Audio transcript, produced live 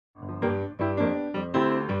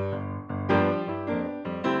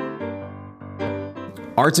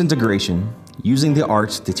Arts integration, using the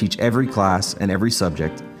arts to teach every class and every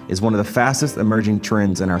subject, is one of the fastest emerging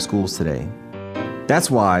trends in our schools today.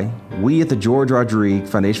 That's why we at the George Rodrigue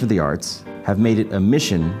Foundation for the Arts have made it a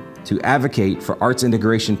mission to advocate for arts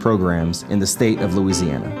integration programs in the state of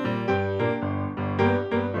Louisiana.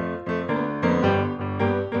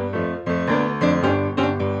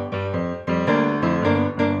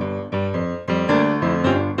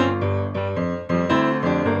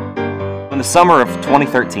 In the summer of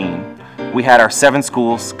 2013, we had our 7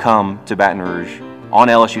 schools come to Baton Rouge on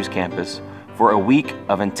LSU's campus for a week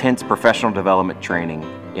of intense professional development training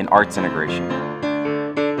in arts integration.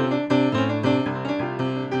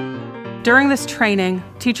 During this training,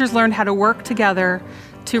 teachers learned how to work together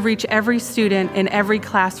to reach every student in every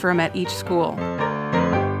classroom at each school.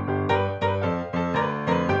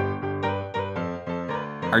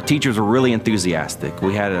 Our teachers were really enthusiastic.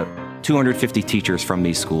 We had 250 teachers from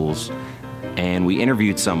these schools, and we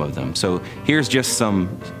interviewed some of them. So here's just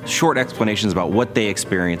some short explanations about what they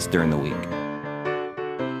experienced during the week.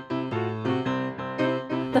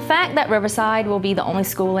 The fact that Riverside will be the only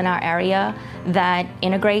school in our area that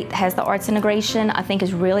has the arts integration, I think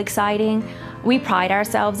is really exciting. We pride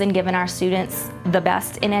ourselves in giving our students the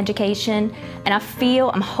best in education, and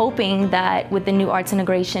I'm hoping that with the new arts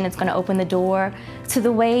integration, it's going to open the door to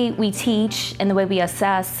the way we teach and the way we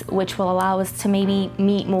assess, which will allow us to maybe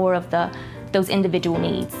meet more of those individual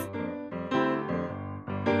needs.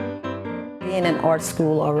 Being in art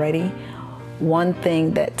school already, one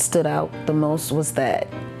thing that stood out the most was that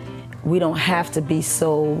we don't have to be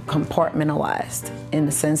so compartmentalized, in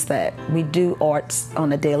the sense that we do arts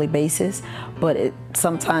on a daily basis, but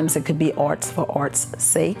sometimes it could be arts for art's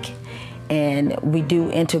sake, and we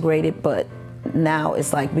do integrate it, but now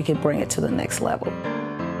it's like we could bring it to the next level.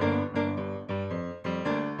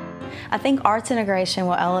 I think arts integration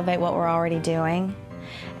will elevate what we're already doing,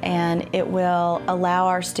 and it will allow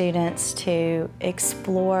our students to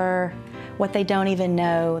explore what they don't even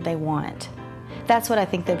know they want. That's what I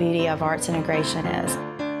think the beauty of arts integration is.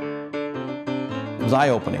 It was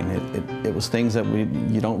eye-opening. It was things that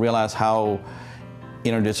you don't realize how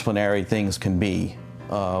interdisciplinary things can be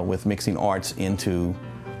with mixing arts into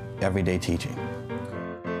everyday teaching.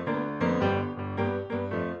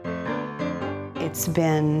 It's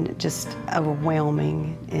been just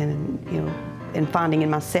overwhelming in finding in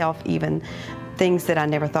myself even things that I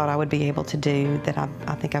never thought I would be able to do, that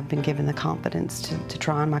I think I've been given the confidence to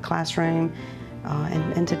try in my classroom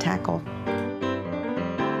and to tackle.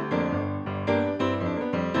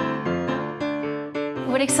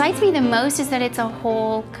 What excites me the most is that it's a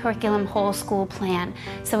whole curriculum, whole school plan.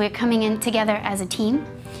 So we're coming in together as a team.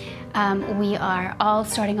 We are all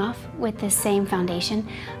starting off with the same foundation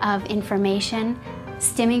of information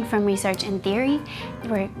stemming from research and theory.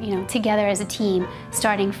 We're together as a team,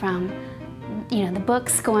 starting from the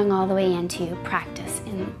books going all the way into practice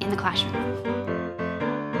in the classroom.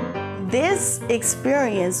 This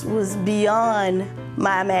experience was beyond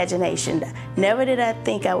my imagination. Never did I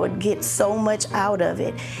think I would get so much out of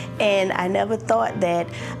it, and I never thought that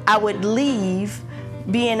I would leave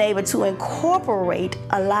being able to incorporate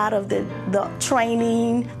a lot of the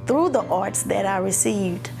training through the arts that I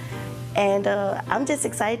received. And I'm just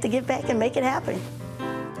excited to get back and make it happen.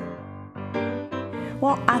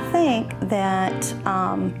 Well, I think that,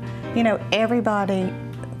 everybody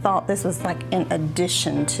thought this was like in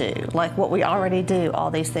addition to, like what we already do, all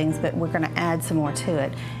these things, but we're going to add some more to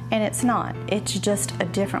it. And it's not. It's just a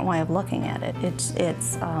different way of looking at it.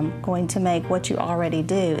 It's going to make what you already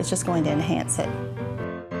do, it's just going to enhance it.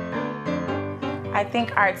 I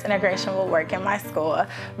think arts integration will work in my school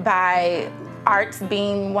by arts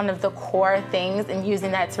being one of the core things and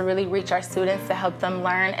using that to really reach our students, to help them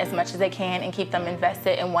learn as much as they can and keep them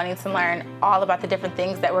invested in wanting to learn all about the different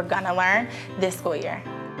things that we're gonna learn this school year.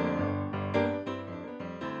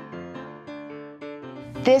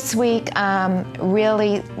 This week,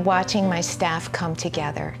 really watching my staff come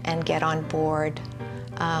together and get on board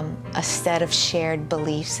a set of shared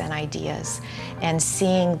beliefs and ideas, and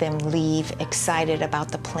seeing them leave excited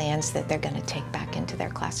about the plans that they're going to take back into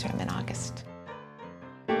their classroom in August.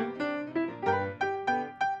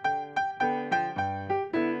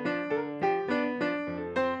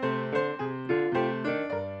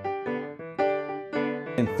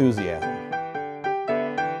 Enthusiasm.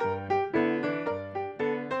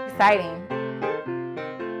 Exciting.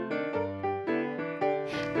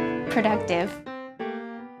 Productive.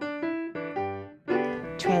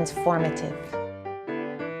 Transformative.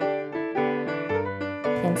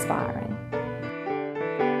 Inspiring.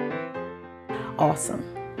 Awesome.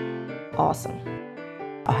 Awesome.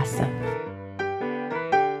 Awesome.